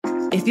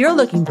If you're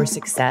looking for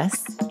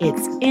success,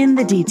 it's in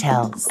the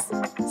details.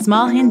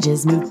 Small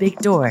hinges move big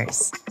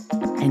doors.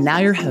 And now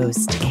your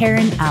host,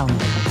 Kathryn Allen.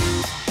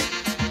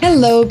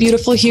 Hello,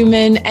 beautiful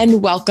human,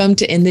 and welcome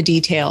to In the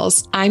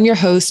Details. I'm your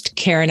host,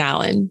 Kathryn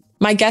Allen.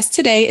 My guest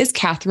today is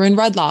Kathryn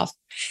Rudloff.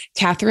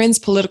 Kathryn's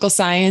political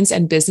science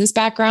and business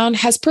background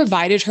has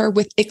provided her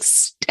with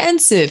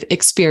extensive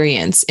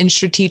experience in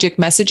strategic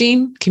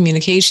messaging,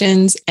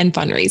 communications, and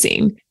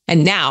fundraising.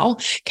 And now,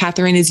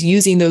 Kathryn is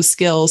using those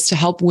skills to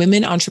help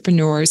women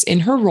entrepreneurs in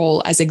her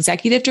role as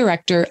executive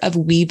director of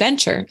We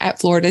Venture at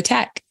Florida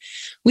Tech.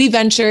 We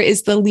Venture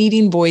is the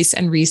leading voice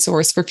and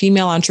resource for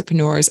female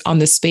entrepreneurs on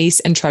the Space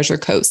and Treasure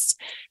Coasts.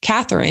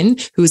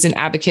 Kathryn, who is an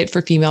advocate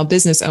for female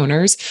business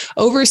owners,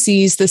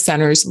 oversees the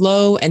center's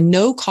low and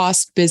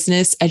no-cost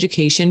business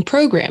education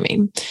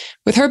programming.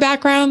 With her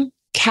background,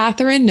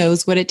 Kathryn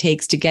knows what it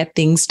takes to get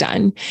things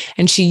done,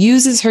 and she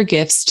uses her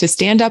gifts to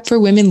stand up for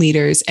women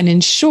leaders and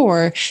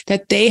ensure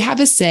that they have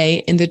a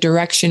say in the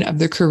direction of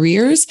their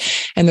careers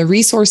and the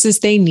resources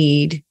they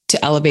need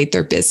to elevate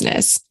their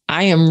business.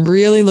 I am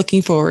really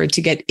looking forward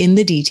to get in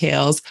the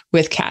details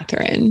with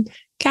Kathryn.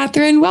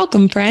 Kathryn,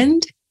 welcome,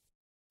 friend.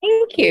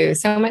 Thank you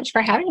so much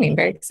for having me. I'm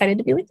very excited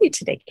to be with you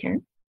today,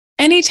 Karen.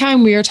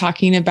 Anytime we are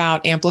talking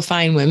about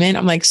amplifying women,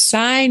 I'm like,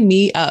 sign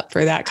me up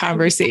for that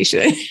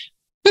conversation.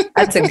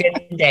 That's a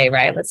good day,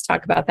 right? Let's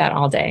talk about that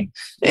all day.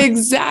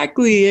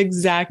 Exactly.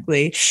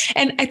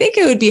 And I think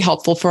it would be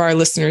helpful for our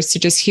listeners to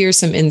just hear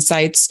some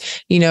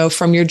insights,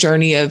 from your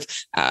journey of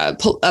a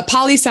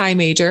poli-sci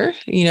major,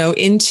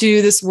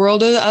 into this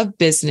world of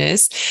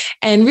business,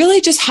 and really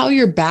just how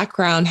your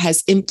background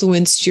has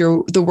influenced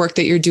the work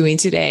that you're doing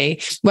today,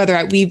 whether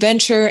at We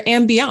Venture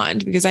and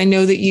beyond, because I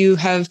know that you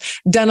have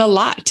done a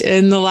lot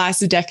in the last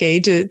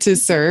decade to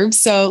serve.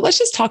 So let's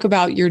just talk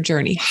about your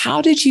journey.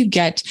 How did you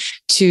get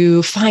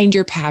to find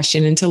your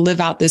passion and to live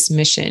out this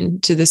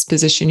mission to this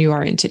position you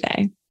are in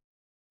today?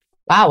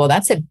 Wow. Well,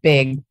 that's a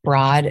big,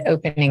 broad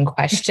opening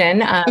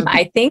question.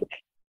 I think,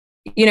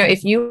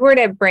 if you were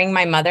to bring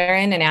my mother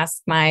in and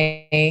ask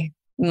my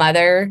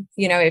mother,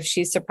 if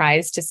she's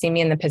surprised to see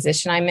me in the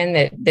position I'm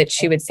in, that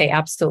she would say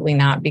absolutely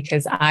not,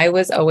 because I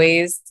was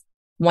always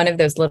one of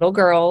those little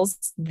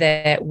girls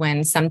that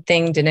when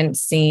something didn't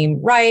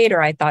seem right,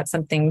 or I thought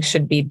something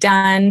should be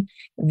done,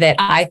 that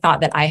I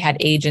thought that I had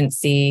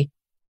agency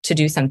to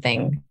do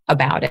something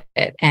about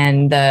it.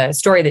 And the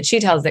story that she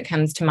tells that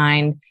comes to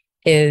mind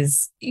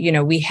is,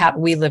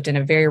 we lived in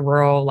a very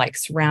rural,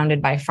 surrounded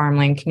by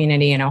farmland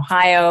community in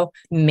Ohio,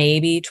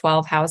 maybe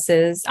 12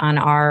 houses on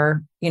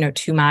our,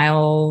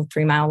 2-mile,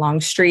 3-mile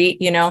long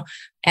street,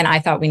 and I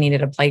thought we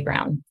needed a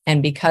playground.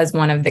 And because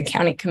one of the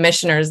county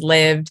commissioners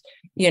lived,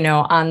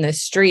 on the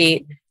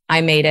street,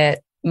 I made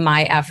it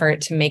my effort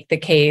to make the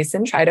case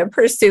and try to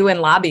pursue and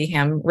lobby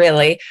him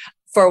really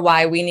for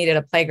why we needed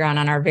a playground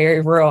on our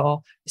very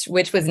rural,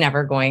 which was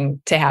never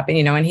going to happen,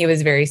 and he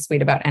was very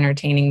sweet about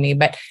entertaining me.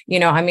 But,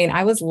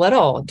 I was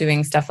little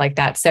doing stuff like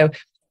that. So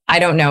I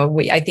don't know.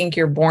 I think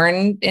you're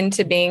born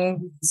into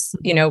being,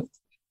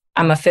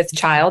 I'm a fifth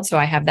child, so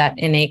I have that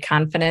innate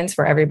confidence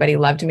where everybody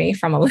loved me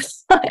from a little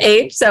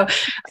age. So,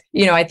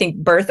 I think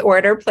birth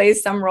order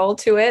plays some role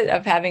to it,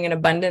 of having an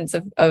abundance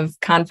of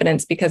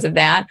confidence because of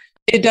that.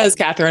 It does,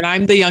 Kathryn.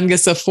 I'm the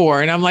youngest of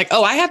 4, and I'm like,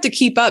 I have to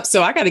keep up.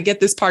 So I got to get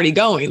this party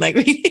going.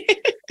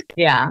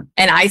 Yeah.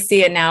 And I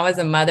see it now as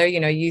a mother,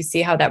 you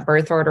see how that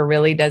birth order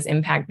really does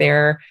impact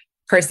their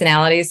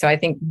personality. So I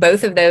think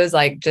both of those,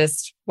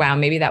 wow,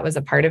 maybe that was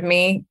a part of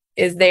me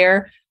is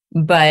there.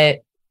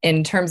 But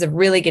in terms of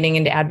really getting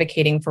into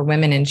advocating for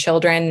women and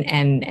children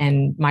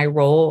and my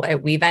role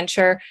at We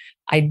Venture,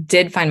 I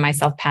did find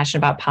myself passionate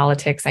about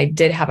politics. I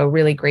did have a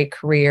really great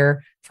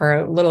career for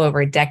a little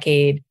over a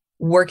decade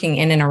working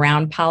in and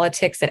around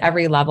politics at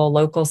every level,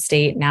 local,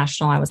 state,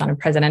 national. I was on a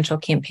presidential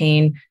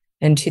campaign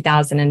in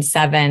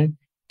 2007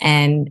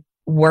 and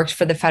worked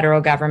for the federal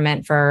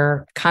government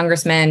for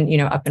congressmen,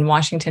 up in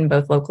Washington,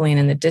 both locally and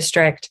in the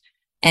district.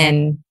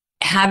 And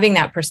having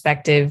that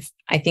perspective,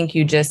 I think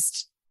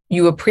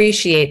you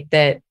appreciate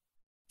that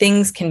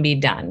things can be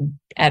done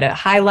at a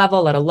high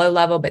level, at a low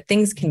level, but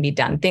things can be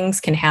done, things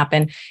can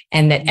happen,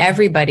 and that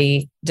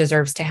everybody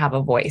deserves to have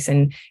a voice.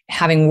 And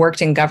having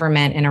worked in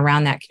government and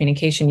around that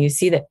communication, you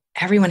see that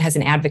everyone has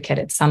an advocate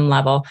at some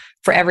level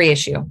for every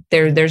issue.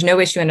 There's no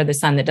issue under the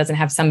sun that doesn't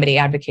have somebody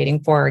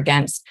advocating for or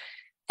against.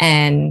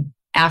 And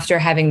after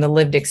having the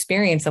lived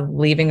experience of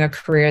leaving a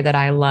career that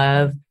I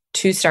love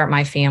to start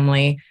my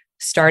family,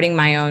 starting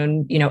my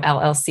own,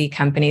 LLC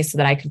company so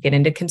that I could get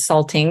into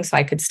consulting, so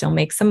I could still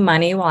make some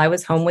money while I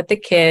was home with the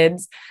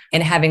kids,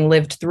 and having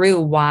lived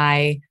through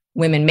why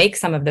women make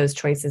some of those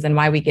choices and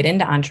why we get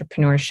into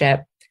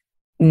entrepreneurship.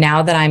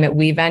 Now that I'm at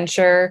We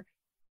Venture,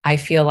 I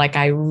feel like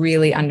I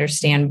really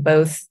understand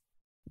both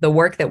the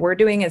work that we're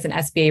doing as an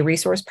SBA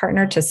resource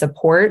partner to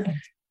support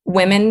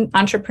women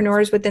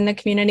entrepreneurs within the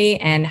community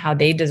and how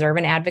they deserve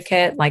an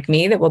advocate like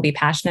me that will be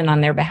passionate on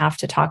their behalf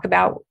to talk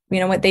about,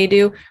 what they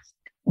do.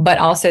 but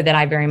also that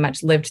I very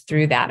much lived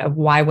through that of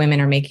why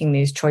women are making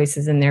these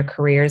choices in their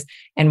careers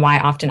and why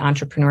often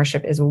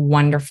entrepreneurship is a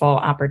wonderful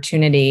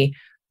opportunity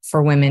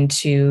for women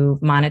to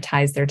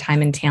monetize their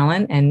time and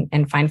talent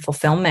and find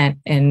fulfillment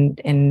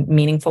in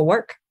meaningful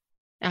work.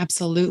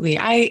 Absolutely.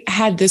 I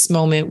had this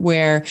moment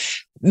where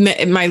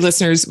my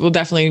listeners will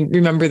definitely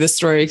remember this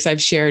story because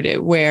I've shared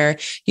it where,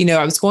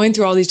 I was going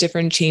through all these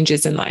different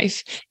changes in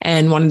life.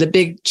 And one of the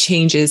big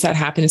changes that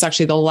happened is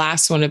actually the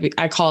last one of,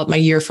 I call it my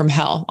year from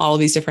hell, all of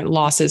these different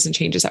losses and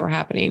changes that were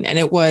happening. And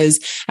I was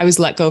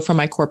let go from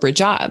my corporate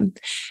job.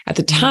 At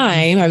the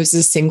time, I was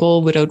a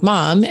single widowed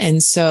mom.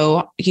 And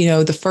so,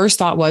 the first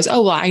thought was,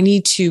 oh, well, I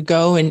need to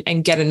go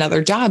and get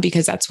another job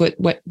because that's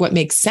what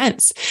makes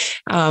sense.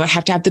 I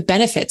have to have the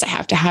benefits. I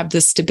have to have the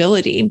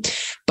stability.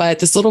 But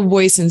this little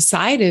voice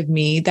inside of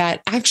me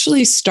that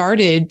actually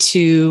started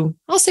to,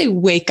 I'll say,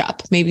 wake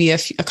up maybe a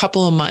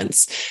couple of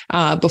months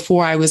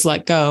before I was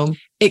let go.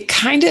 It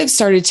kind of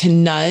started to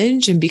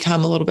nudge and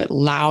become a little bit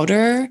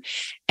louder.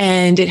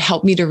 And it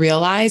helped me to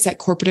realize that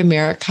corporate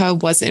America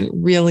wasn't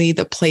really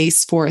the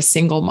place for a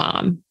single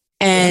mom.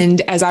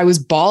 And as I was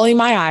bawling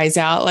my eyes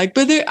out,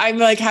 I'm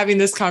having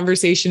this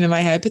conversation in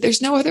my head, but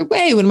there's no other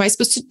way. What am I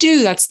supposed to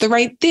do? That's the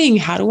right thing.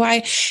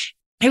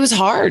 It was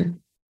hard.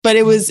 But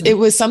it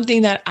was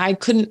something that I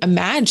couldn't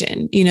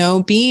imagine,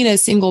 being a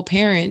single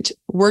parent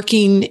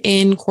working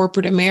in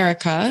corporate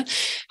America.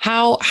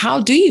 How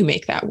do you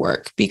make that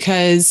work?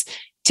 Because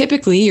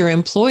typically your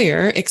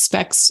employer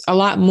expects a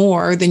lot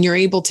more than you're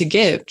able to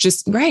give,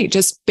 just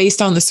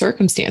based on the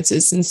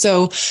circumstances. And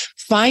so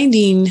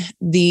finding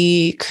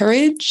the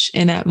courage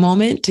in that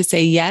moment to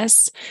say,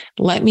 yes,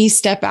 let me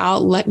step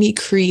out, let me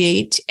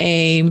create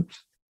a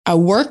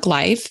work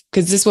life,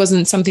 because this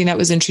wasn't something that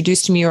was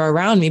introduced to me or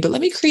around me, but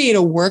let me create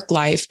a work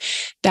life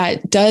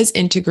that does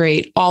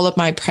integrate all of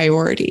my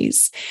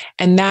priorities.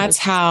 And that's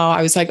how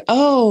I was like,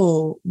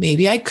 oh,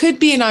 maybe I could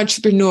be an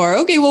entrepreneur.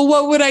 Okay, well,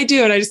 what would I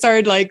do? And I just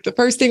started the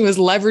first thing was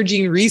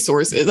leveraging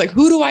resources.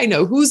 Who do I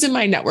know? Who's in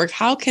my network?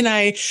 How can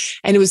I?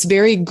 And it was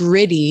very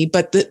gritty,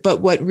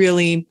 but what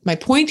really, my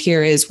point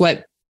here is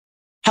what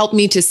helped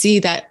me to see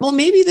that, well,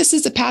 maybe this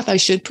is a path I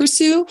should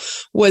pursue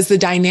was the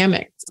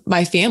dynamic.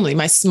 My family,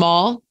 my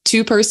small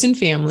 2-person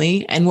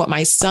family, and what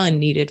my son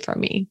needed from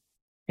me.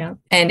 Yeah.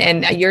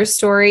 And your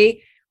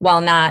story,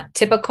 while not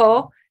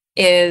typical,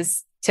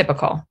 is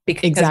typical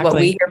because what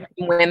we hear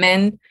from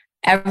women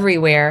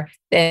everywhere,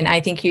 then I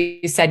think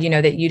you said,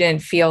 that you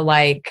didn't feel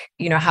like,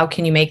 how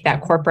can you make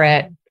that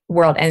corporate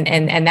world?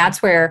 And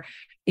that's where,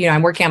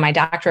 I'm working on my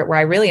doctorate where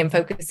I really am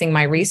focusing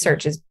my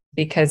research is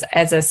because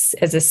as a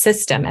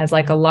system, as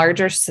a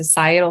larger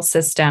societal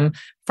system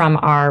from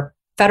our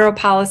federal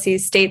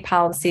policies, state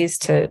policies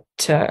to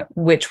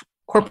which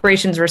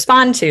corporations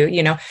respond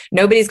to,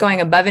 nobody's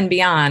going above and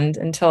beyond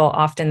until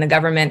often the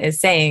government is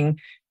saying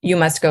you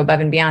must go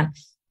above and beyond.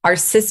 Our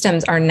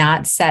systems are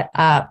not set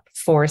up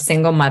for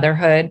single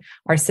motherhood.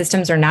 Our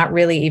systems are not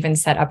really even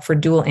set up for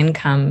dual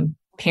income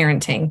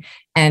parenting.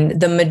 And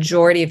the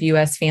majority of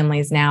US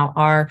families now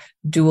are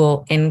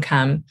dual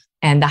income,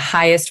 and the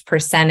highest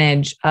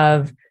percentage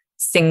of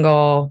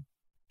single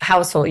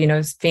household,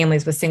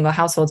 families with single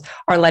households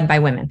are led by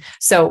women.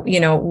 So,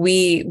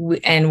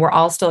 we're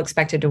all still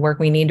expected to work.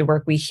 We need to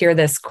work. We hear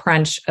this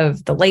crunch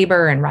of the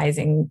labor and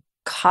rising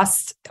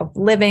costs of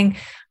living.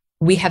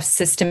 We have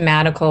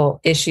systematical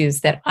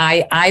issues that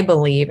I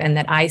believe and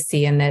that I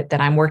see and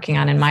that I'm working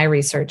on in my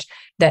research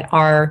that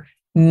are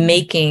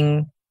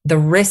making the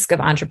risk of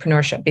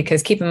entrepreneurship,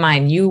 because keep in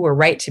mind, you were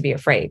right to be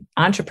afraid.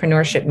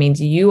 Entrepreneurship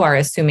means you are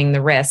assuming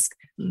the risk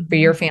for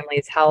your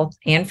family's health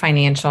and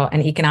financial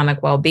and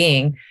economic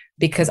well-being,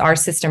 because our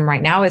system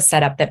right now is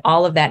set up that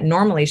all of that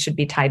normally should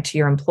be tied to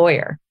your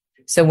employer.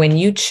 So when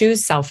you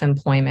choose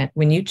self-employment,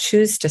 when you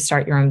choose to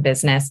start your own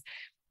business,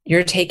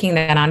 you're taking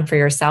that on for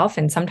yourself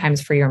and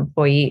sometimes for your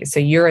employees. So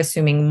you're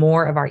assuming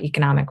more of our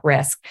economic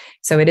risk.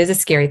 So it is a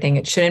scary thing.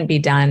 It shouldn't be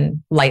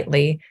done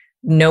lightly.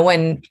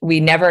 We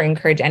never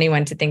encourage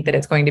anyone to think that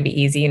it's going to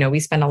be easy.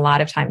 We spend a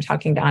lot of time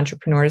talking to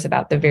entrepreneurs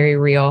about the very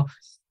real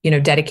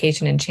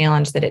dedication and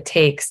challenge that it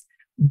takes.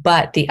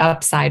 But the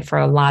upside for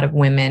a lot of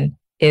women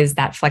is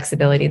that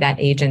flexibility, that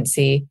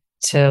agency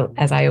to,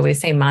 as I always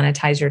say,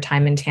 monetize your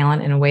time and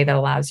talent in a way that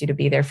allows you to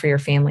be there for your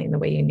family in the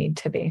way you need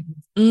to be.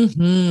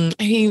 Mm-hmm.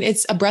 I mean,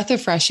 it's a breath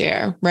of fresh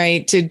air,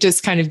 right? To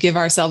just kind of give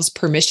ourselves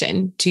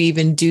permission to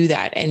even do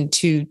that and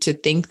to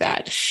think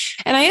that.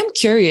 And I am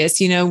curious,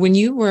 when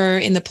you were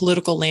in the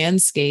political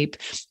landscape,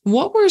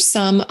 what were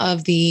some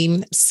of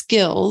the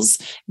skills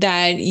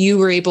that you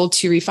were able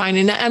to refine?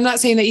 And I'm not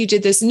saying that you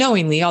did this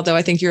knowingly, although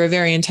I think you're a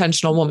very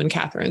intentional woman,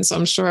 Kathryn. So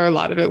I'm sure a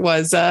lot of it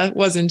was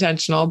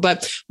intentional.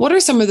 But what are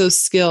some of those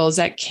skills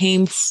that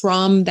came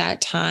from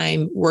that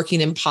time working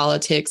in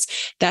politics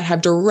that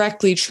have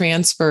directly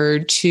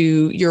transferred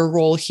to your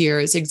role here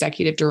as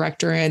executive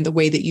director and the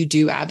way that you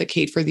do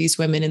advocate for these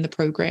women in the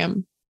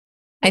program?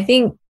 I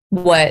think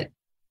what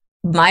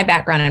my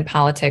background in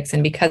politics,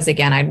 and because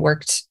again, I'd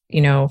worked,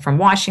 from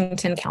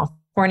Washington,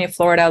 California,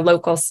 Florida,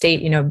 local,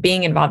 state,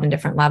 being involved in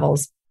different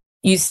levels,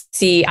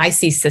 I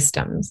see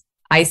systems.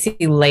 I see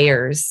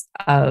layers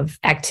of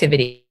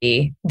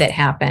activity that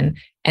happen,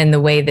 and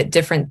the way that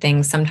different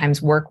things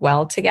sometimes work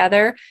well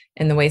together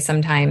and the way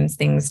sometimes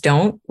things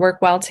don't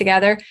work well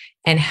together,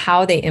 and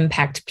how they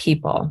impact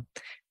people.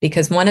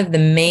 Because one of the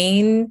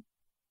main,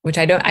 which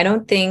I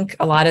don't think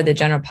a lot of the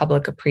general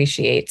public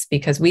appreciates,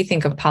 because we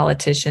think of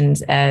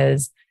politicians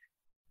as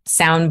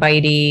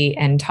soundbitey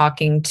and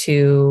talking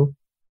to,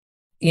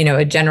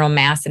 a general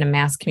mass in a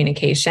mass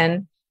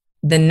communication.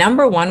 The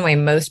number one way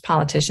most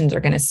politicians are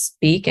going to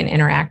speak and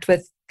interact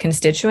with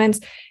constituents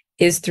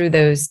is through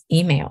those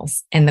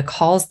emails and the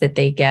calls that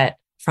they get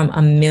from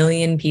a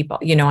million people,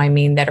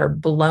 that are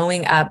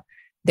blowing up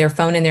their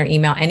phone and their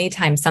email.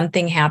 Anytime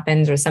something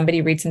happens or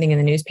somebody reads something in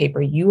the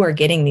newspaper, you are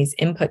getting these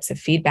inputs of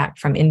feedback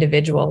from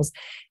individuals.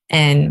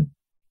 And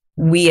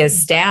we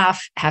as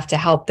staff have to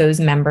help those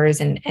members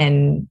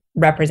and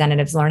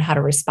representatives learn how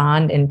to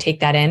respond and take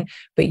that in.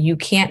 But you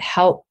can't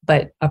help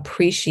but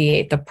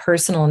appreciate the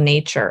personal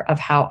nature of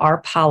how our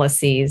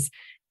policies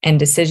and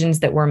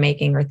decisions that we're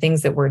making or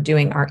things that we're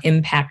doing are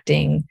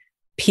impacting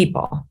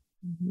people,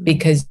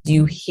 because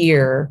you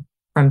hear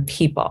from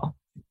people.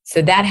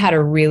 So that had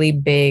a really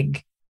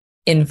big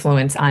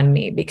influence on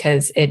me,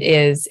 because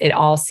it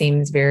all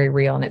seems very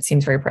real, and it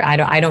seems very,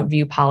 I don't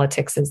view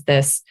politics as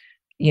this,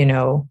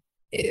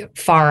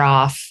 far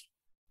off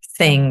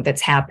thing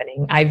that's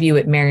happening. I view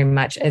it very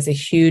much as a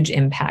huge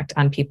impact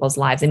on people's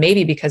lives. And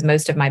maybe because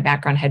most of my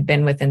background had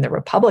been within the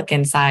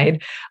Republican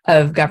side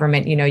of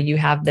government, you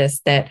have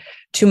this, that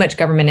too much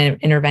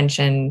government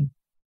intervention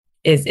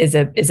is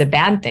a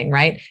bad thing,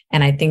 right?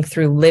 And I think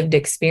through lived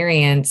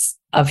experience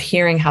of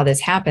hearing how this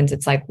happens,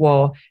 it's like,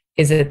 well,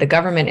 is it the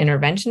government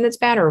intervention that's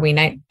bad, or are we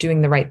not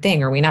doing the right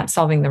thing? Are we not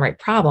solving the right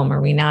problem?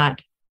 Are we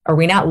not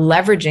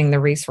leveraging the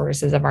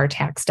resources of our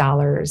tax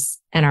dollars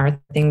and our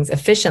things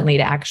efficiently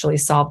to actually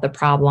solve the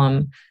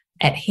problem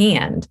at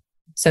hand?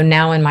 So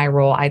now in my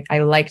role, I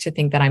like to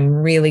think that I'm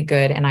really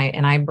good, and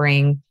I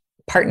bring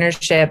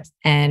partnership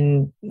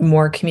and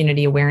more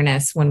community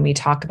awareness when we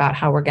talk about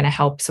how we're going to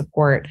help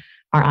support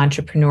our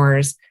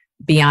entrepreneurs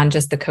beyond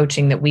just the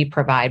coaching that we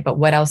provide. But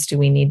what else do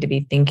we need to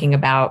be thinking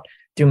about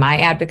through my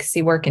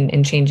advocacy work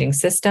and changing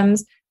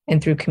systems,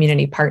 and through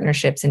community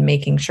partnerships, and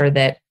making sure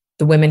that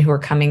the women who are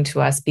coming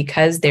to us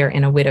because they're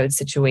in a widowed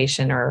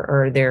situation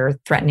or they're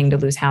threatening to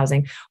lose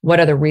housing, what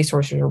other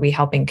resources are we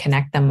helping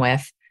connect them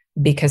with?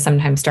 Because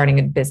sometimes starting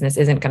a business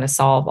isn't going to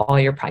solve all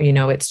your,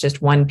 it's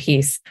just one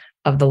piece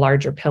of the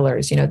larger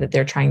pillars, that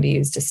they're trying to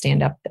use to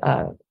stand up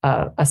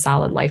a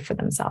solid life for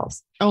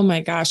themselves. Oh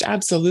my gosh,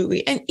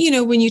 absolutely. And,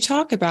 when you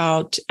talk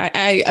about,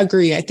 I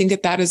agree. I think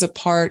that is a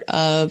part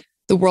of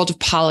the world of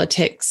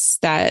politics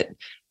that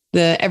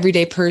the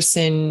everyday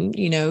person,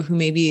 who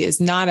maybe is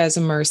not as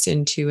immersed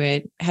into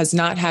it, has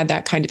not had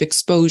that kind of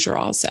exposure,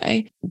 I'll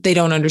say. They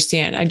don't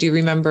understand. I do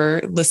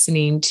remember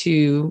listening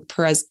to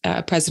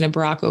President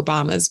Barack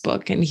Obama's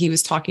book, and he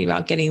was talking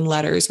about getting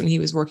letters when he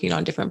was working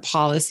on different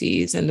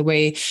policies and the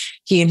way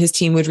he and his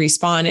team would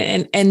respond.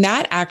 And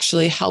that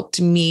actually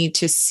helped me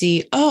to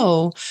see,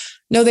 oh,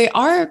 no, they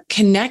are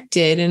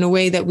connected in a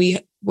way that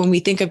when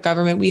we think of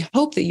government, we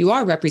hope that you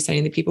are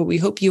representing the people. We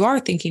hope you are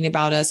thinking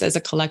about us as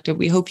a collective.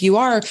 We hope you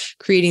are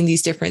creating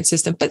these different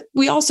systems, but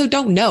we also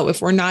don't know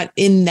if we're not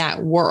in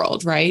that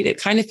world, right? It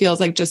kind of feels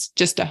like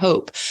just a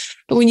hope.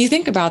 But when you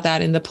think about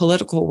that in the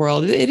political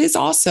world, it is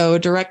also a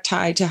direct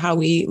tie to how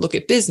we look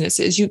at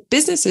businesses.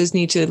 Businesses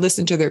need to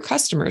listen to their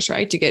customers,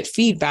 right? To get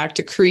feedback,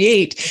 to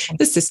create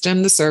the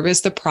system, the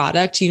service, the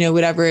product,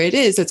 whatever it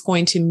is that's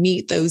going to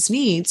meet those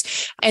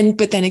needs.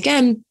 But then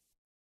again,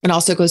 it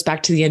also goes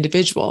back to the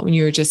individual. When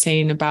you were just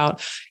saying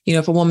about,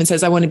 if a woman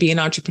says, I want to be an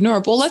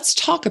entrepreneur, well, let's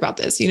talk about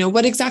this.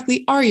 What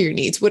exactly are your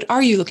needs? What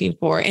are you looking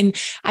for? And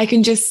I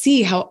can just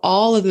see how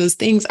all of those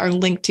things are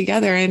linked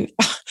together. And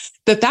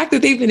the fact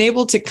that they've been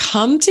able to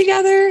come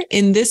together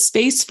in this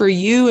space for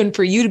you, and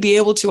for you to be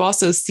able to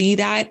also see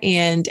that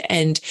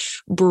and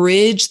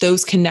bridge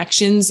those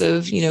connections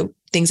of,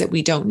 things that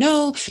we don't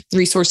know,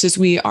 resources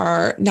we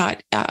are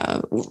not,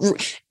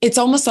 it's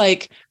almost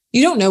like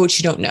you don't know what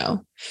you don't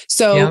know.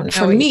 So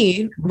for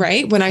me,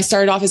 right, when I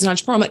started off as an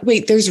entrepreneur, I'm like,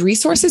 wait, there's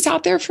resources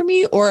out there for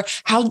me, or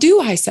how do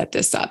I set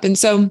this up? And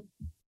so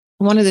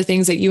one of the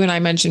things that you and I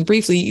mentioned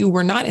briefly, you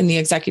were not in the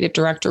executive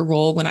director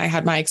role when I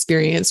had my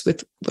experience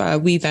with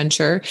We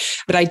Venture,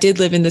 but I did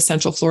live in the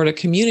Central Florida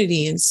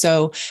community. And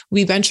so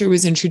We Venture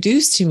was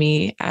introduced to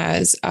me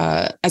as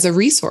a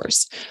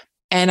resource.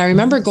 And I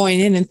remember going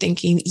in and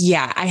thinking,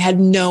 yeah, I had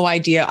no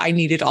idea I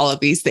needed all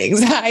of these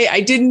things. I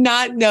did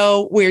not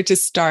know where to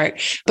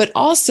start, but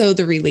also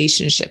the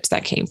relationships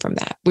that came from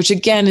that, which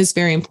again is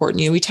very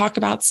important. We talk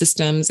about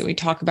systems and we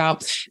talk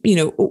about,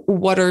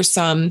 what are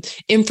some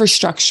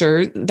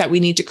infrastructure that we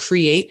need to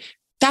create.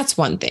 That's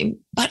one thing.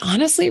 But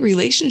honestly,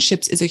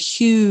 relationships is a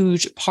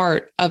huge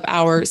part of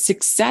our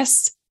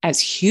success as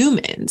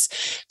humans.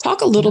 Talk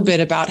a little bit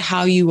about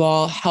how you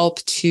all help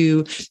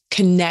to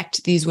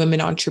connect these women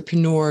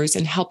entrepreneurs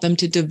and help them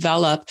to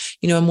develop,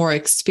 a more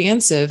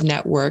expansive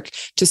network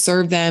to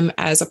serve them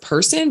as a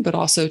person, but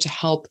also to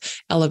help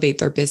elevate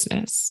their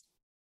business.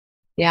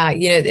 Yeah,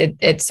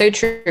 it's so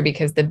true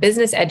because the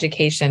business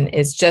education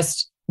is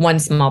just one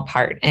small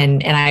part.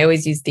 And I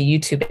always use the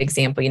YouTube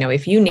example.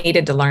 If you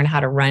needed to learn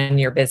how to run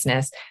your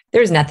business,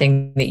 there's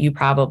nothing that you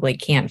probably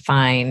can't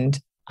find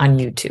on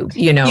YouTube,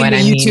 and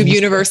I YouTube mean,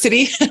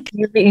 University.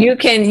 you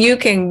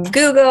can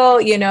Google,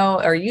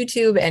 or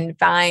YouTube and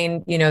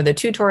find, the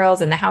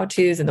tutorials and the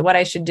how-tos and the what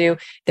I should do.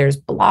 There's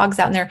blogs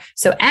out there.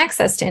 So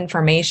access to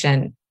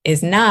information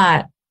is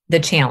not the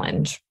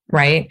challenge,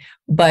 right?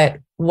 But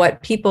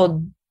what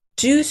people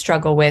do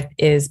struggle with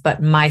is,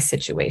 but my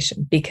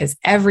situation, because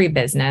every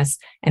business,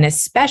 and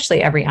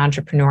especially every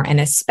entrepreneur, and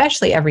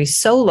especially every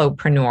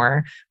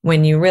solopreneur,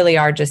 when you really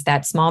are just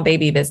that small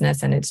baby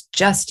business and it's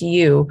just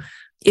you,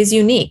 is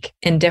unique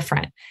and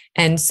different.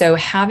 And so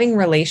having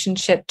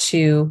relationship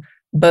to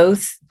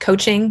both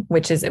coaching,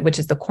 which is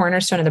the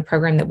cornerstone of the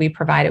program that we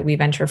provide at We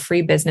Venture,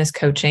 free business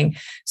coaching,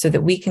 so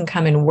that we can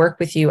come and work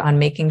with you on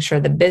making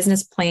sure the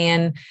business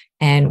plan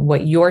and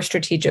what your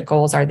strategic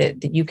goals are,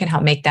 that you can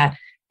help make that,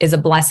 is a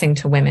blessing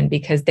to women,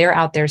 because they're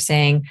out there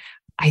saying,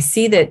 I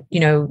see that,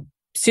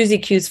 Susie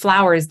Q's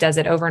Flowers does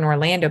it over in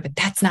Orlando, but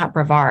that's not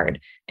Brevard.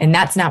 And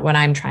that's not what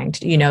I'm trying to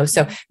do,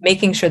 so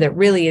making sure that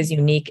really is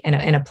unique and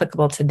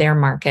applicable to their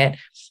market.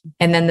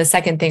 And then the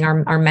second thing,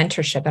 our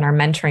mentorship and our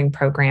mentoring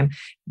program.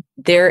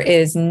 There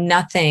is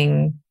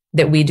nothing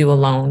that we do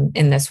alone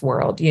in this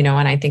world,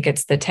 and I think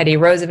it's the Teddy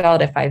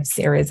Roosevelt,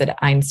 or is it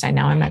Einstein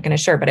now? I'm not going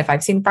to sure, but if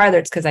I've seen farther,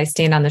 it's because I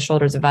stand on the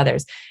shoulders of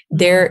others.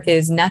 There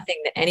is nothing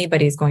that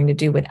anybody's going to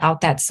do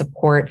without that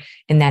support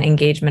and that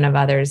engagement of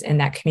others and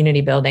that community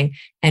building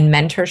and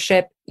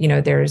mentorship.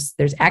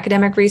 There's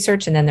academic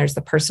research, and then there's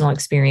the personal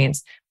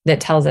experience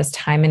that tells us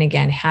time and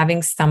again,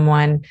 having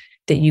someone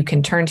that you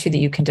can turn to, that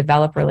you can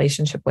develop a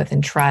relationship with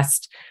and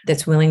trust,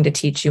 that's willing to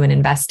teach you and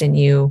invest in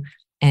you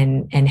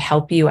and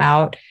help you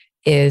out,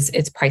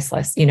 it's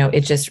priceless.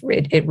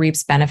 It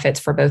reaps benefits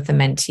for both the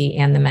mentee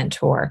and the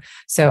mentor.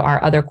 So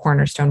our other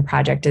cornerstone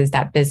project is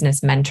that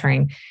business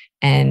mentoring.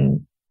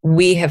 And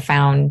we have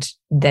found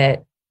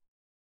that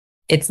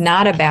it's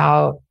not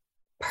about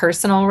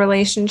personal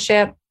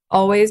relationship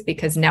always,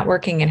 because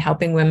networking and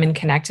helping women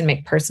connect and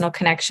make personal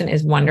connection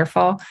is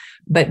wonderful,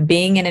 but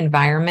being an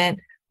environment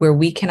where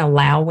we can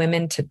allow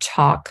women to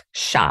talk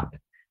shop,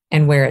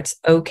 and where it's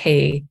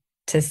okay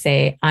to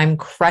say, I'm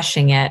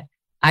crushing it,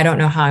 I don't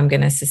know how I'm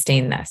going to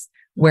sustain this.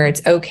 Where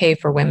it's okay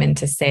for women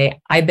to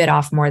say, I bit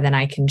off more than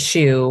I can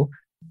chew.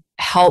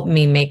 Help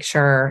me make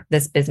sure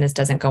this business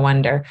doesn't go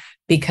under.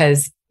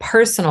 Because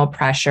personal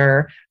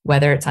pressure,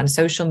 whether it's on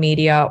social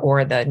media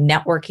or the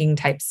networking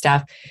type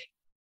stuff,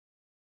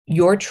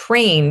 you're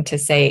trained to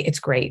say, it's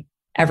great,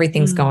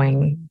 everything's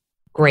going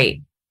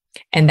great.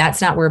 And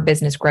that's not where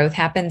business growth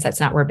happens. That's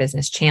not where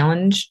business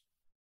challenge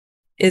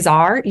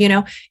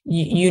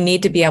you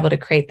need to be able to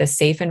create the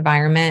safe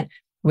environment,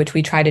 which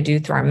we try to do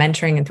through our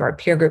mentoring and through our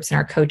peer groups and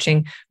our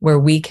coaching, where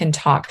we can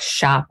talk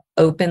shop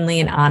openly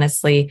and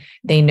honestly.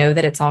 They know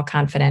that it's all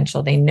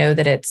confidential. They know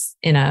that it's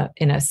in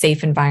a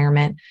safe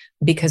environment,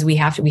 because we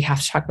have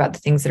to talk about the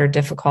things that are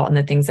difficult and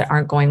the things that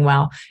aren't going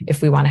well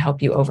if we want to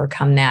help you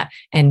overcome that.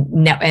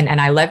 And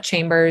I love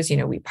chambers.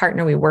 We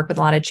partner, we work with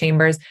a lot of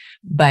chambers,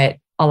 but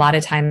a lot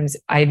of times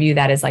I view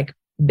that as like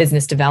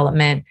business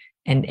development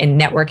and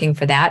networking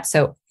for that.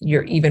 So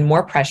you're even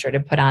more pressure to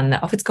put on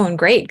it's going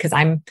great, because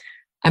I'm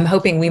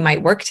hoping we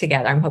might work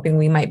together. I'm hoping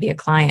we might be a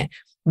client.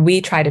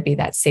 We try to be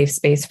that safe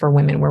space for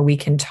women where we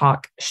can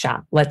talk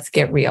shop. Let's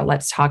get real.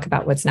 Let's talk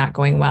about what's not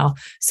going well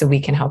so we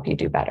can help you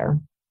do better.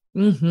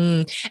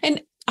 Mm-hmm.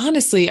 And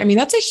honestly,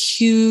 that's a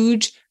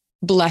huge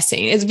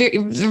blessing. It's very,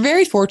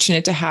 very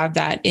fortunate to have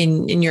that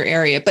in your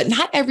area, but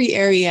not every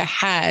area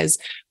has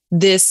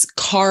this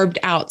carved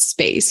out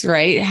space,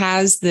 right? It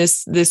has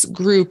this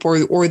group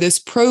or this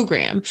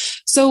program.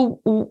 So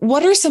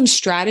what are some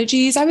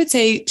strategies, I would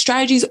say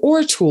strategies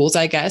or tools,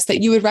 I guess,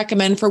 that you would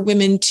recommend for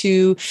women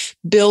to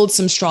build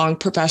some strong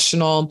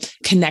professional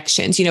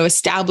connections,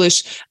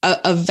 establish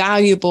a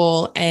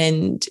valuable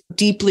and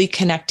deeply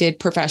connected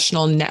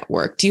professional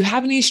network? Do you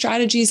have any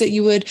strategies that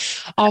you would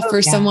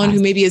offer someone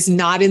who maybe is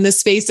not in the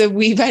space of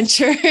We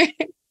Venture?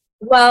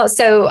 Well,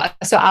 so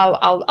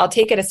I'll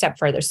take it a step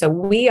further. So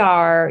we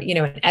are,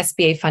 an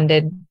SBA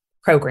funded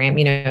program,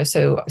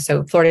 so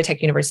Florida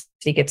Tech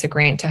University gets a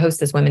grant to host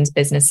this women's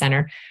business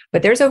center,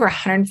 but there's over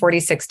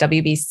 146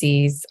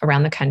 WBCs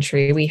around the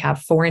country. We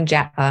have 4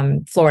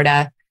 in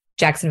Florida,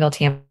 Jacksonville,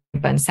 Tampa,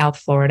 and South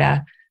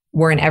Florida.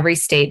 We're in every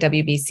state,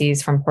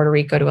 WBCs from Puerto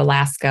Rico to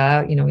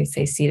Alaska, we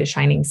say sea to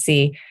shining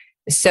sea.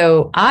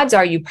 So odds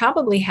are you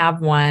probably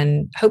have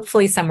one,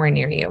 hopefully somewhere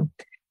near you.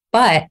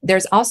 But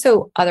there's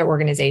also other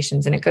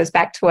organizations, and it goes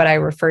back to what I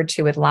referred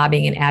to with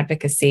lobbying and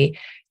advocacy.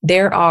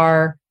 There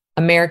are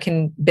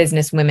American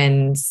Business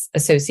Women's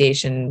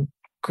Association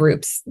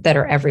groups that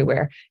are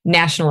everywhere,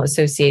 National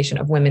Association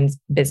of Women's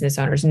Business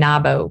Owners,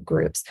 NABO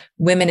groups,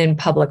 Women in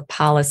Public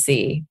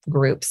Policy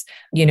groups.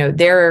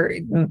 There are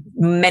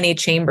many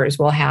chambers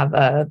will have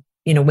a,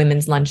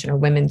 women's luncheon or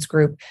women's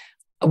group.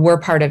 we're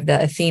part of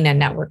the Athena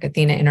network,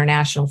 Athena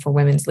International for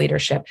Women's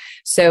Leadership.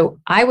 So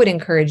I would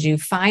encourage you,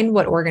 find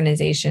what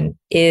organization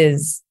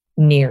is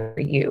near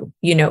you,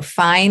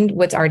 find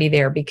what's already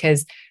there,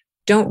 because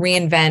don't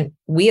reinvent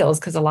wheels.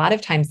 Because a lot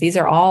of times these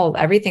are all,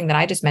 everything that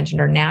I just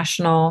mentioned are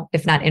national,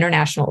 if not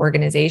international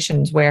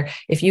organizations, where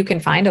if you can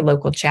find a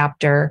local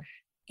chapter,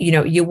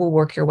 you will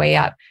work your way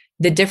up.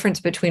 The difference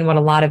between what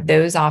a lot of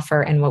those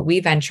offer and what we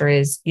venture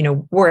is,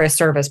 we're a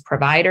service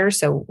provider.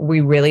 So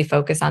we really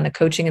focus on the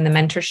coaching and the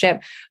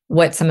mentorship.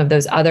 What some of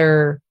those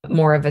other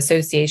more of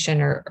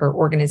association or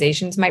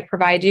organizations might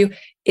provide you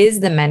is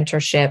the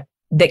mentorship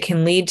that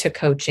can lead to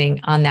coaching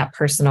on that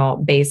personal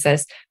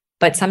basis.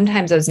 But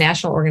sometimes those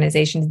national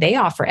organizations, they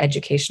offer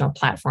educational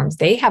platforms.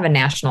 They have a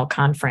national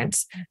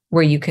conference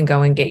where you can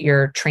go and get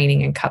your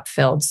training and cup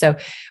filled. So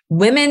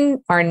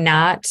women are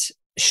not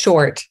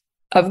short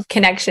of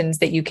connections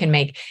that you can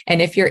make.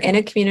 And if you're in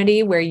a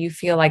community where you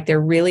feel like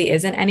there really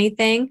isn't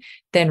anything,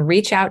 then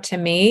reach out to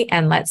me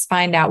and let's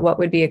find out what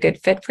would be a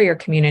good fit for your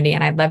community.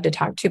 And I'd love to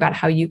talk to you about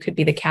how you could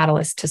be the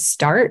catalyst to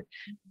start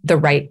the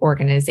right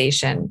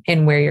organization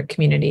in where your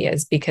community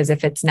is. Because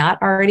if it's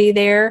not already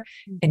there,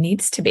 it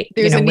needs to be.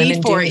 There's a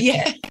need for it.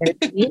 Yeah.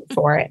 There's a need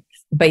for it.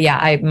 But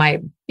yeah,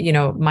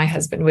 my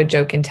husband would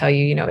joke and tell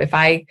you, if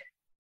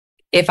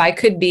I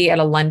could be at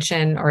a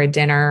luncheon or a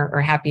dinner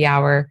or happy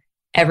hour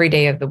every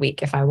day of the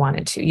week, if I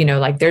wanted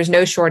to, there's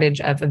no shortage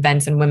of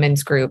events and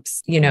women's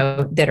groups,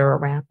 that are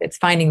around. It's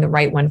finding the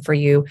right one for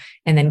you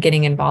and then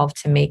getting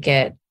involved to make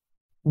it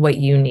what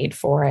you need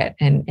for it.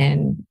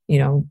 And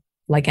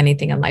like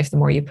anything in life, the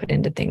more you put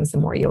into things, the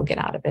more you'll get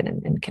out of it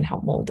and can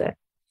help mold it.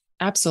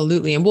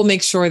 Absolutely. And we'll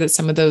make sure that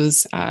some of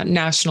those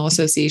national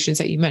associations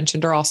that you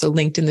mentioned are also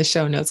linked in the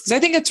show notes, because I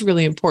think it's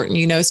really important,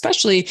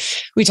 especially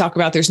we talk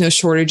about there's no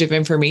shortage of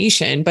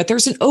information, but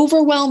there's an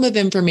overwhelm of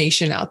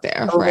information out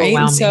there, right?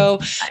 And so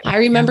I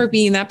remember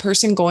being that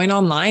person going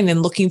online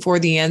and looking for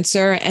the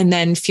answer and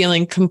then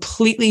feeling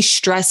completely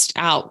stressed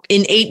out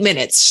in 8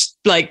 minutes,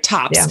 like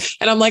tops. Yeah.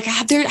 And I'm like,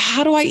 how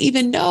do I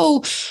even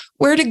know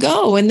where to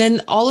go? And then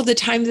all of the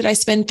time that I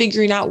spend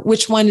figuring out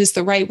which one is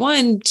the right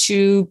one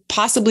to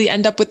possibly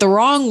end up with the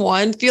wrong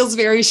one feels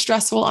very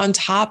stressful on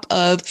top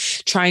of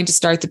trying to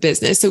start the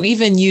business. So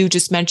even you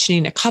just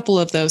mentioning a couple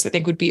of those, I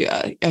think would be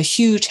a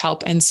huge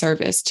help and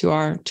service to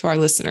our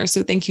listeners.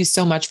 So thank you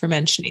so much for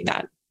mentioning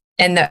that.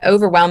 And the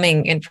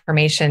overwhelming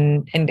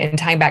information and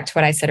tying back to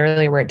what I said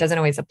earlier, where it doesn't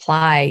always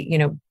apply,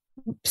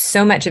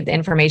 so much of the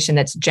information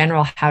that's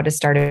general how to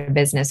start a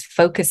business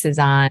focuses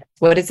on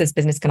what is this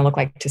business going to look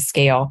like to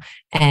scale.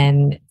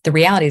 And the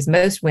reality is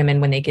most women,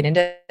 when they get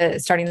into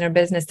starting their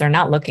business, they're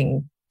not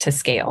looking to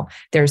scale.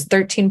 There's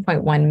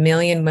 13.1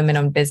 million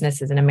women-owned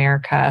businesses in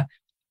America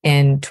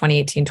in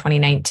 2018,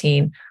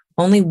 2019.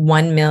 Only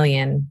 1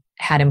 million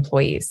had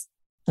employees.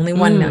 Only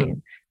 1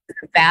 million.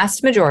 The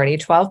vast majority,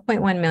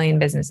 12.1 million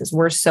businesses,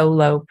 were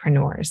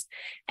solopreneurs.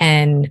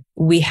 And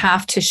we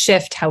have to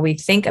shift how we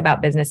think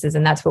about businesses.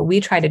 And that's what we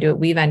try to do at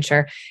We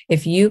Venture.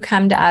 If you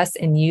come to us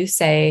and you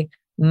say,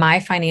 my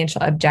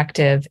financial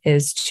objective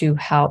is to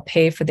help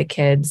pay for the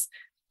kids,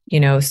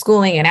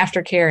 schooling and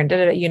aftercare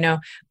and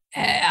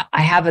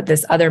I have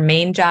this other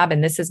main job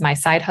and this is my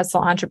side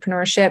hustle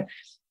entrepreneurship.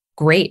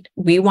 Great.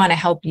 We want to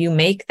help you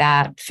make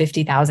that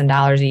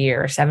 $50,000 a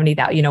year or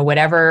 $70,000,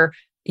 whatever.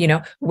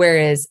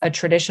 Whereas a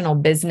traditional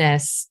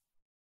business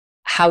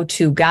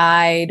how-to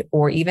guide,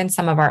 or even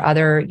some of our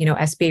other,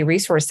 SBA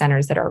resource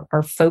centers that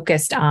are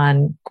focused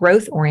on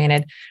growth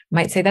oriented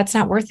might say, that's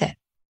not worth it.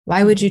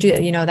 Why would you do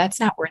it? That's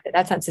not worth it.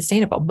 That's not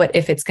sustainable. But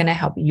if it's going to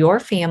help your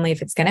family,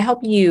 if it's going to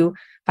help you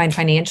find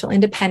financial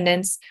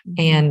independence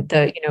and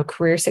the,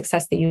 career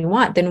success that you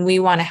want, then we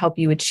want to help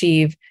you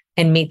achieve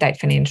and meet that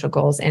financial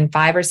goals. And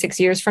 5 or 6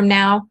 years from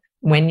now,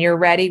 when you're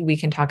ready, we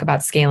can talk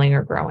about scaling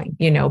or growing,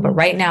 but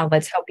right now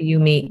let's help you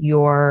meet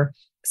your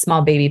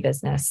small baby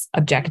business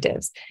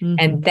objectives.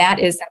 And that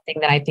is something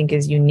that I think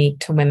is unique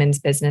to women's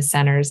business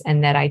centers.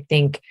 And that I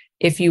think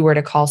if you were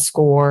to call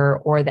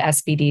SCORE or the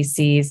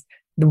SBDCs,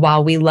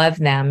 while we love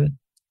them,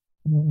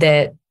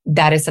 that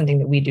is something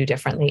that we do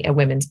differently at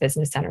women's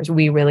business centers.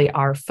 We really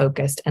are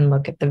focused and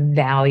look at the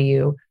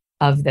value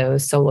of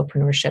those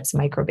solopreneurships,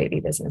 micro baby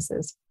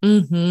businesses.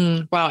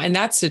 Wow. And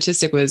that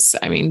statistic was,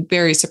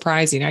 very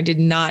surprising. I did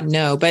not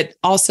know, but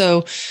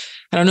also,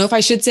 I don't know if I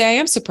should say I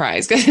am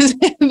surprised because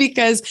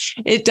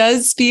it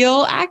does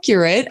feel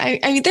accurate.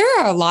 There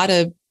are a lot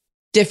of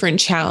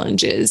different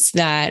challenges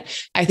that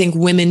I think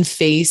women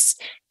face.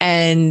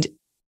 And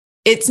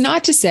it's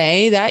not to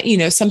say that,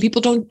 some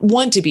people don't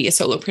want to be a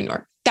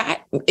solopreneur.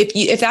 That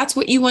if that's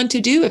what you want to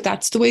do, if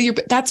that's the way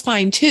that's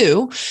fine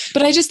too.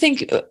 But I just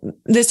think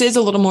this is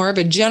a little more of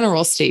a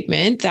general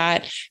statement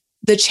that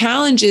the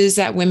challenges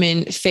that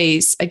women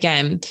face,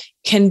 again,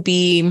 can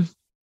be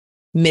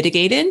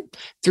mitigated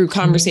through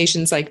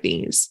conversations like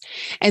these.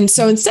 And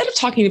so instead of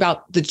talking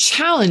about the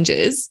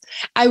challenges,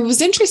 I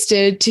was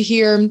interested to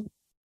hear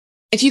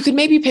if you could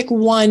maybe pick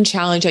one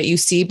challenge that you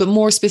see, but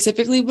more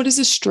specifically, what is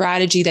a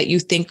strategy that you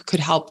think could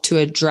help to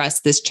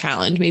address this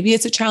challenge? Maybe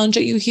it's a challenge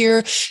that you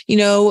hear,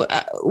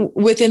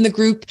 within the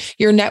group,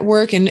 your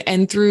network,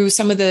 and through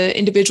some of the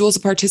individuals, the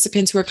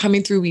participants who are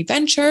coming through We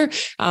Venture.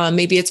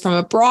 Maybe it's from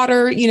a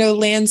broader,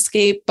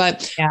 landscape,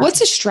 but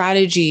what's a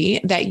strategy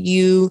that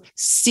you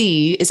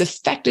see is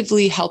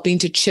effectively helping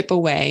to chip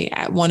away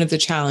at one of the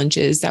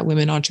challenges that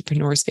women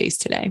entrepreneurs face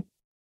today?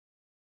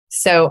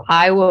 So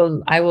I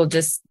will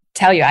just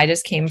tell you, I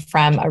just came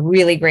from a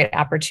really great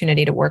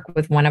opportunity to work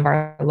with one of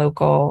our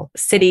local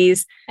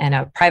cities and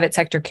a private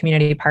sector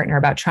community partner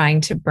about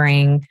trying to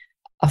bring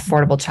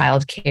affordable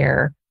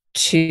childcare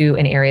to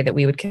an area that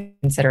we would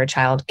consider a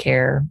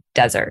childcare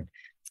desert.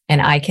 And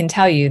I can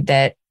tell you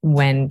that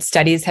when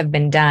studies have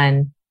been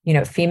done,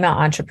 female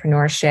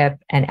entrepreneurship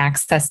and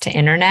access to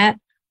internet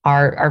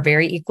are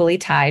very equally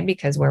tied,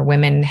 because where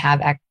women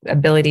have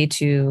ability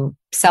to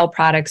sell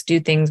products, do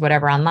things,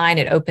 whatever online,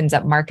 it opens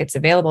up markets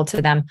available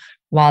to them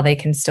while they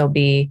can still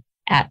be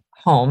at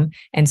home.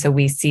 And so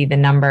we see the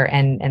number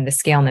and the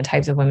scale and the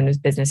types of women whose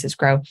businesses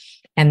grow.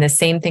 And the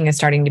same thing is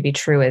starting to be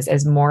true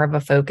as more of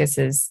a focus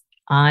is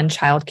on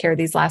childcare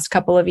these last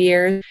couple of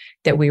years,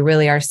 that we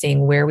really are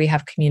seeing where we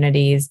have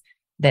communities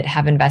that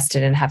have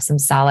invested and have some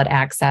solid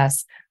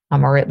access,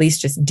 or at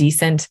least just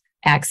decent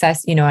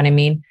access, you know what I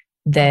mean?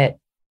 That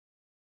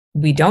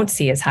we don't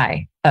see as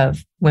high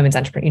of women's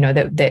entrepreneur,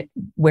 that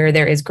where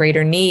there is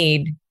greater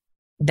need,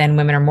 then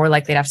women are more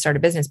likely to have to start a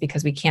business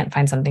because we can't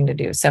find something to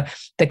do. So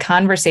the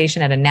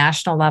conversation at a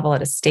national level,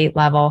 at a state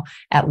level,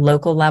 at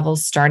local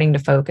levels, starting to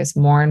focus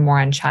more and more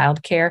on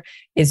childcare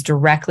is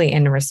directly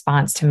in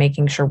response to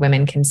making sure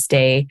women can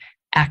stay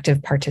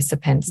active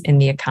participants in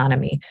the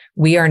economy.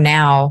 We are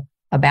now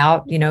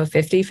about,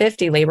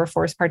 50-50 labor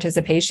force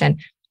participation.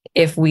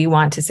 If we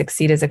want to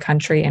succeed as a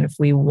country, and if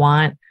we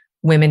want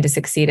women to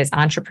succeed as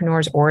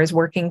entrepreneurs or as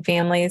working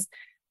families,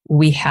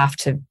 we have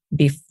to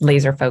be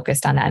laser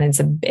focused on that.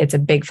 And it's a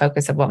big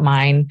focus of what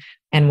mine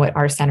and what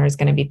our center is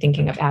going to be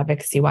thinking of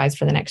advocacy wise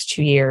for the next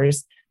 2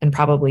 years and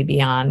probably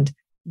beyond,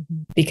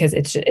 because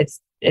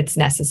it's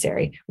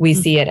necessary. We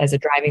see it as a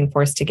driving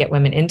force to get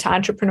women into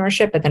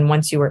entrepreneurship. But then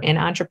once you are in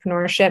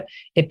entrepreneurship,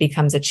 it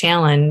becomes a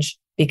challenge,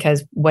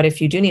 because what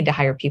if you do need to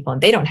hire people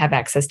and they don't have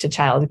access to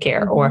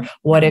childcare? Or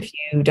what if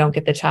you don't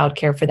get the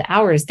childcare for the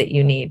hours that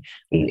you need?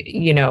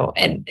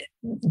 And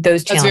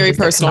those challenges. That's very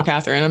personal,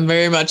 Kathryn. I'm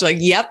very much like,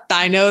 yep,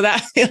 I know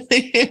that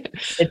feeling.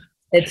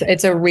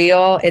 It's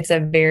a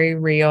very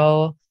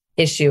real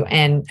issue.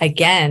 And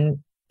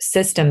again,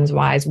 systems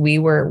wise, we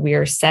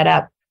are set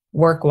up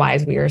work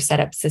wise, we are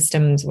set up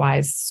systems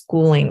wise,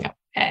 schooling,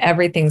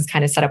 everything's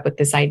kind of set up with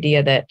this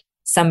idea that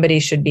somebody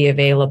should be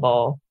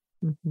available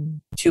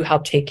to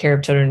help take care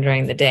of children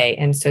during the day.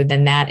 And so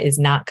then that is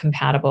not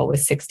compatible with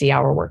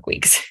 60-hour work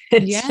weeks.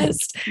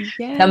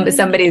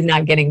 Somebody's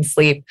not getting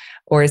sleep,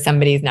 or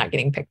somebody's not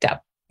getting picked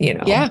up,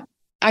 Yeah.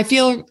 I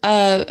feel,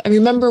 I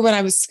remember when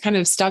I was kind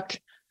of stuck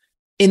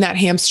in that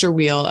hamster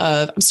wheel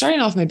of, I'm starting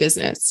off my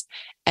business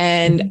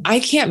and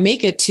I can't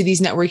make it to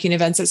these networking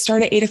events that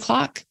start at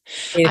 8:00.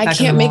 I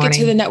can't make it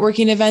to the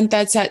networking event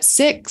that's at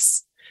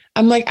 6.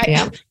 I'm like,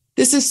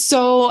 this is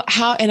so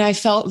and I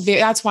felt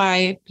that's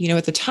why,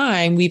 at the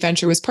time We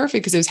Venture was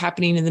perfect, because it was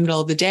happening in the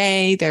middle of the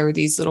day. There were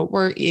these little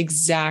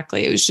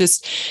exactly. It was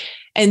just,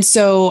 and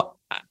so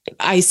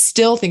I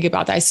still think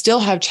about that. I still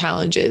have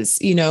challenges,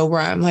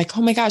 where I'm like,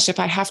 oh my gosh, if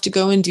I have to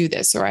go and do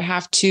this, or I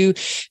have to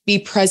be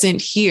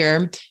present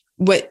here,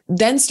 what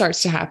then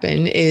starts to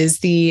happen is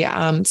the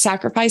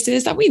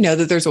sacrifices that we know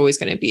that there's always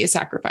going to be a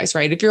sacrifice,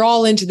 right? If you're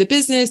all into the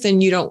business,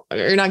 then you're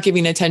not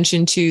giving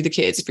attention to the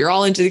kids. If you're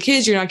all into the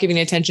kids, you're not giving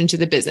attention to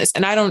the business.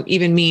 And I don't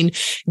even mean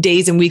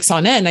days and weeks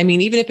on end. I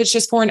mean, even if it's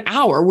just for an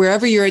hour,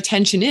 wherever your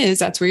attention is,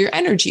 that's where your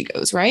energy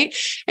goes, right?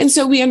 And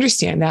so we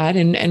understand that,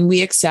 and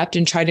we accept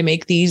and try to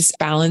make these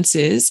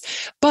balances.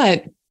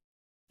 But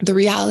the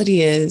reality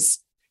is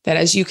that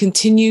as you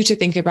continue to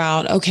think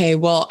about, okay,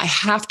 well, I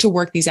have to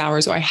work these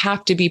hours, or I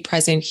have to be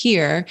present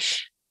here,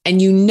 and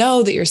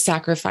that you're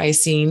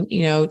sacrificing,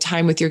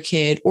 time with your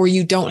kid, or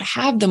you don't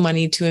have the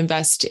money to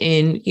invest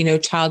in,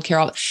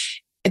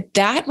 childcare,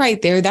 that right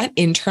there, that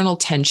internal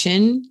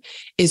tension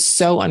is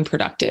so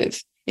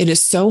unproductive. It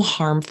is so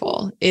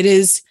harmful. It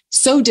is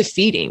so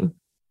defeating.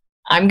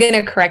 I'm going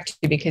to correct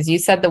you, because you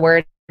said the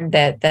word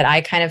that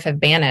I kind of have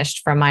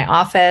banished from my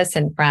office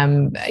and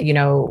from,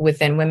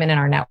 within women in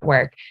our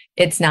network.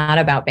 It's not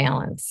about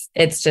balance.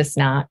 It's just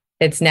not.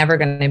 It's never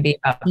going to be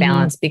about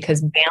balance,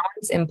 because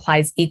balance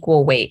implies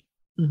equal weight,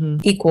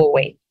 equal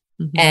weight.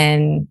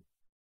 And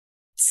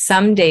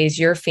some days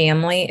your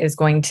family is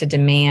going to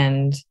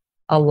demand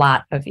a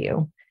lot of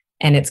you,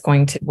 and it's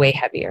going to weigh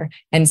heavier.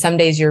 And some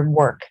days your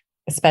work,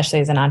 especially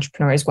as an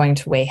entrepreneur, is going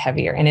to weigh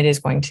heavier, and it is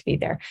going to be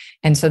there.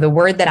 And so the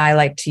word that I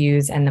like to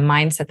use, and the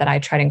mindset that I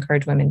try to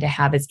encourage women to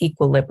have, is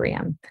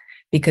equilibrium,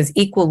 because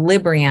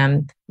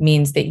equilibrium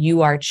means that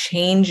you are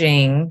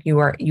changing,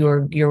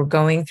 you're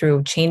going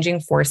through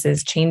changing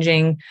forces,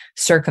 changing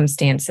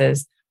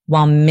circumstances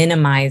while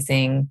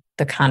minimizing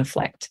the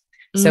conflict.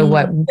 So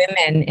what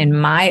women, in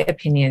my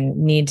opinion,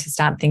 need to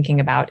stop thinking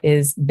about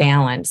is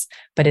balance,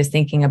 but is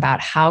thinking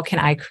about how can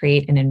I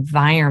create an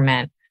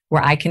environment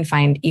where I can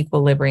find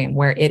equilibrium,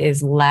 where it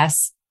is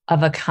less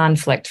of a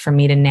conflict for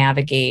me to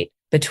navigate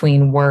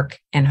between work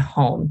and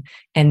home.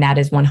 And that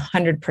is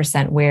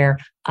 100% where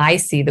I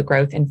see the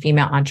growth in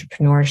female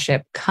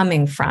entrepreneurship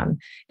coming from,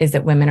 is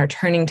that women are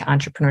turning to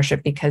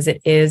entrepreneurship because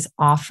it is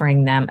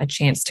offering them a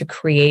chance to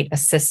create a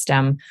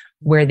system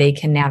where they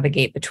can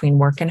navigate between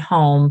work and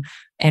home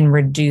and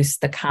reduce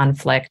the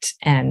conflict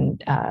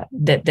and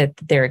that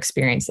they're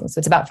experiencing. So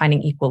it's about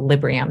finding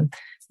equilibrium,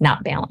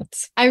 not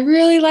balance. I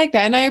really like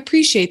that. And I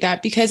appreciate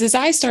that, because as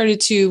I started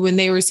to, when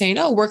they were saying,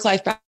 oh,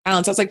 work-life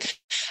balance, I was like,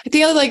 I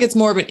feel like it's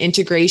more of an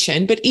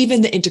integration, but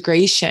even the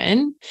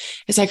integration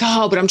is like,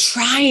 oh, but I'm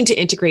trying to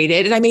integrate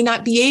it and I may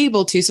not be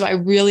able to. So I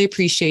really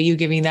appreciate you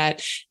giving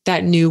that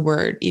new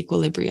word,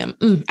 equilibrium.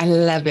 I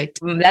love it.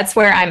 That's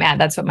where I'm at.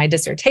 That's what my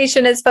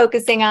dissertation is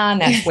focusing on.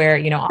 That's where,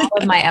 all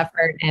of my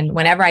effort. And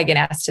whenever I get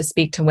asked to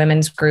speak to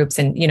women's groups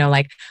and,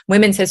 like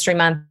Women's History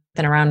Month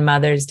and around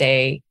Mother's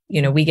Day, I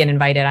get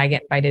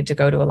invited to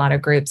go to a lot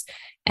of groups.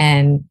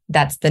 And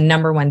that's the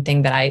number one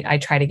thing that I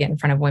try to get in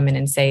front of women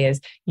and say is,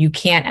 you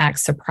can't act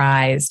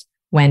surprised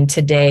when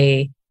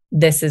today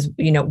this is,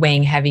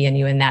 weighing heavy on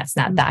you. And that's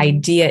not the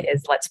idea.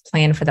 Is let's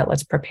plan for that.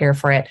 Let's prepare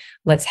for it.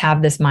 Let's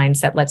have this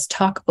mindset. Let's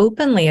talk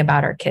openly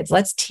about our kids.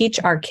 Let's teach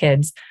our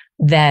kids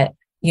that,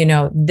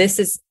 this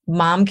is,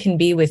 mom can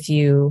be with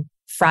you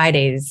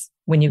Fridays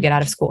when you get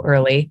out of school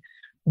early,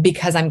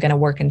 because I'm going to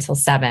work until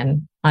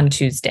 7 on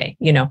Tuesday,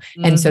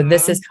 and so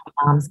this is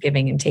how mom's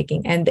giving and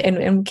taking,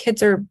 and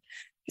kids are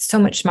so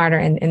much smarter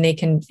and they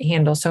can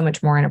handle so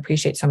much more and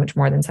appreciate so much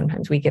more than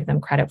sometimes we give them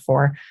credit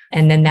for.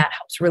 And then that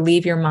helps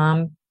relieve your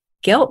mom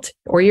guilt,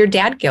 or your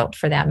dad guilt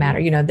for that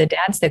matter, the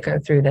dads that go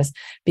through this,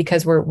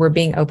 because we're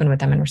being open with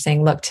them and we're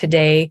saying, look,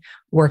 today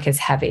work is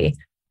heavy,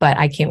 but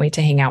I can't wait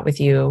to hang out with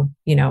you,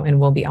 and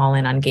we'll be all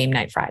in on game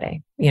night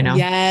Friday,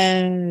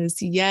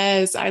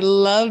 Yes. I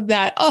love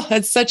that. Oh,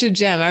 that's such a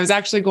gem. I was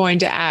actually going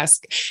to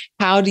ask,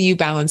 how do you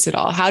balance it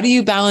all? How do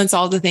you balance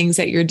all the things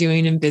that you're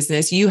doing in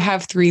business? You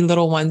have 3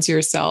 little ones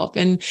yourself,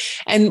 and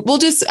we'll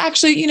just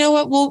actually,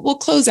 we'll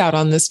close out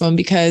on this one,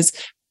 because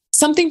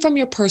something from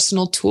your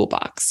personal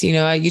toolbox,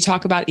 you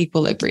talk about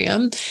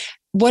equilibrium.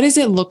 What does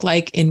it look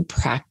like in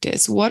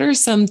practice? What are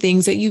some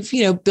things that you've,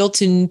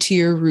 built into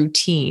your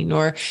routine,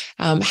 or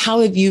how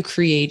have you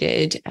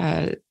created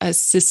a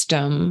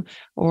system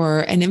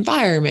or an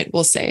environment,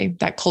 we'll say,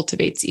 that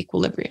cultivates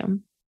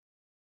equilibrium?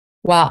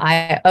 Well,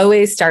 I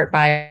always start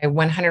by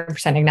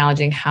 100%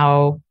 acknowledging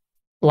how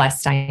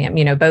blessed I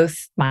am.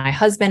 Both my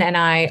husband and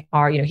I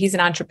are, he's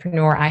an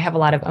entrepreneur. I have a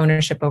lot of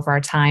ownership over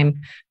our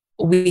time.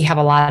 We have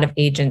a lot of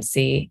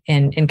agency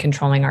in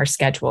controlling our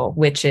schedule,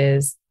 which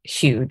is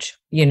huge.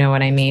 You know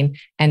what I mean?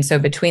 And so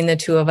between the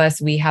two of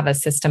us, we have a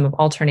system of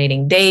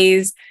alternating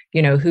days,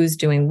 who's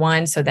doing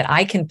one, so that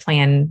I can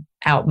plan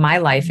out my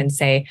life and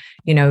say,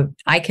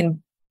 I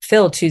can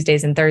fill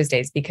Tuesdays and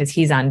Thursdays because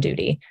he's on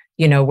duty,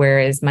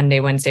 whereas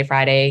Monday, Wednesday,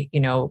 Friday,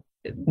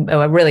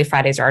 really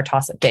Fridays are our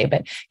toss-up day,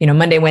 but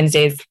Monday,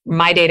 Wednesday is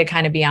my day to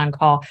kind of be on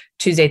call.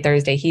 Tuesday,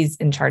 Thursday, he's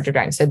in charge of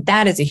driving. So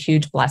that is a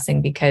huge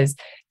blessing, because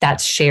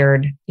that's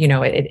shared,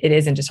 it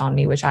isn't just on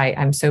me, which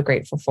I'm so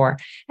grateful for.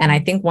 And I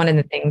think one of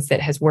the things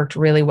that has worked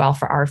really well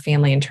for our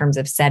family in terms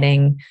of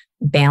setting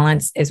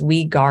balance is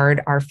we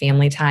guard our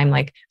family time.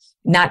 Like,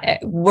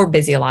 we're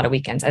busy a lot of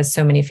weekends, as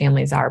so many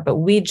families are, but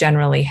we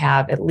generally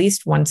have at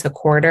least once a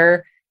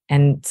quarter,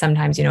 and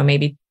sometimes,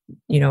 maybe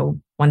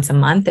once a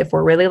month, if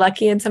we're really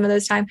lucky in some of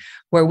those times,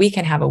 where we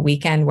can have a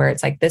weekend where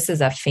it's like, this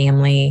is a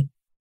family,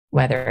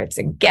 whether it's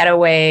a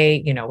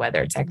getaway,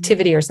 whether it's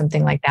activity or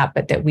something like that,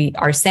 but that we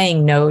are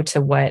saying no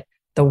to what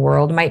the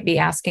world might be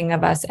asking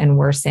of us. And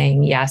we're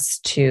saying yes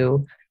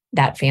to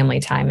that family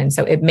time. And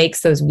so it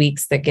makes those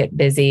weeks that get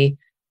busy,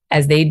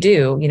 as they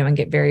do, and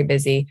get very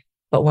busy.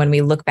 But when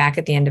we look back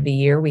at the end of the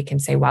year, we can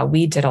say, wow,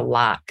 we did a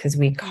lot, because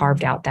we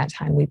carved out that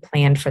time. We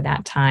planned for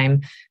that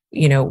time.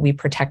 We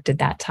protected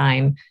that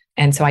time.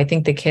 And so I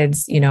think the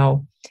kids,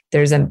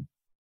 there's a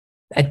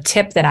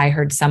tip that I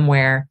heard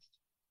somewhere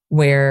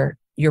where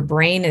your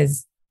brain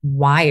is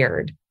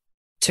wired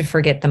to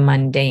forget the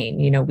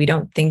mundane. We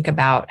don't think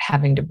about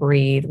having to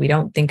breathe. We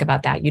don't think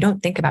about that. You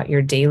don't think about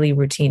your daily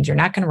routines. You're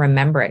not going to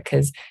remember it,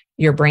 because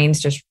your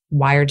brain's just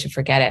wired to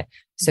forget it.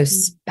 So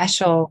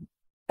special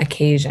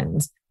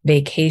occasions,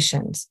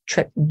 vacations,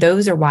 trip,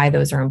 those are why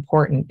those are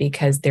important,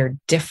 because they're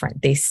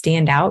different. They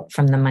stand out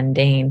from the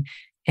mundane,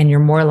 and you're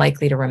more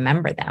likely to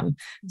remember them.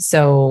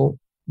 So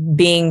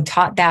being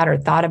taught that or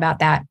thought about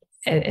that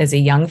as a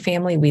young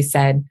family, we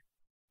said,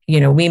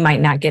 we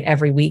might not get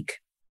every week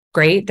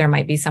great. There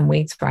might be some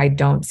weeks where I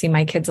don't see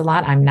my kids a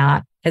lot. I'm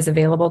not as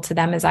available to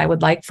them as I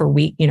would like for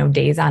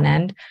days on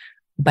end.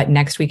 But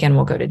next weekend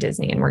we'll go to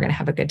Disney and we're going to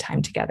have a good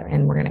time together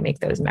and we're going to make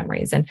those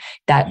memories. And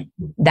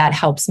that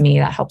helps me,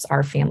 that helps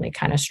our family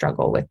kind of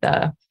struggle with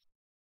the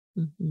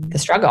the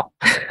struggle.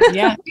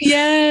 Yeah.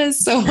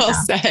 Yes. So well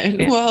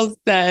said. Yeah. Well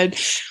said.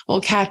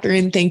 Well,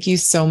 Kathryn, thank you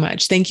so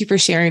much. Thank you for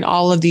sharing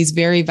all of these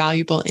very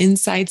valuable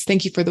insights.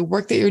 Thank you for the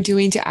work that you're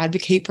doing to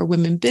advocate for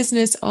women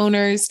business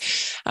owners.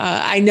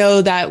 I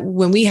know that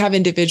when we have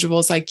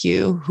individuals like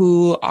you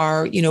who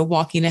are,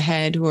 walking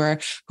ahead, who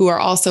are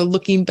also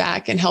looking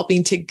back and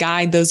helping to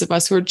guide those of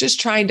us who are just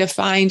trying to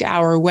find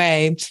our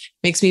way,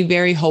 makes me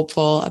very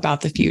hopeful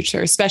about the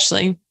future,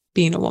 especially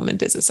being a woman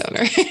business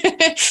owner.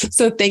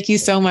 So thank you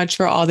so much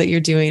for all that you're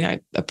doing. I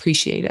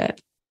appreciate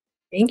it.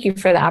 Thank you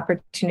for the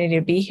opportunity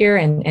to be here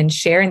and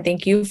share. And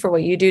thank you for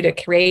what you do to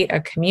create a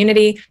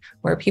community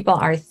where people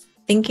are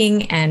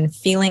thinking and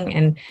feeling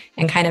and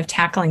kind of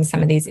tackling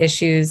some of these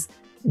issues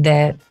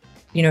that,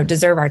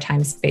 deserve our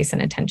time, space,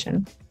 and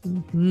attention.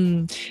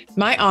 Mm-hmm.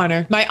 My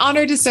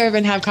honor to serve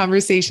and have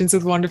conversations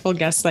with wonderful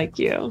guests like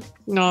you.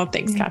 Oh,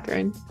 thanks,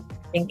 Kathryn.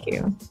 Thank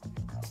you.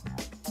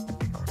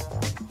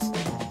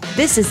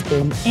 This has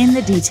been In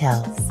the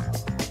Details.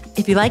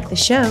 If you like the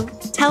show,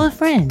 tell a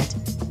friend.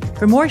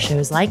 For more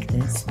shows like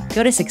this,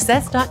 go to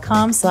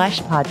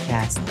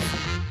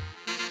success.com/podcast.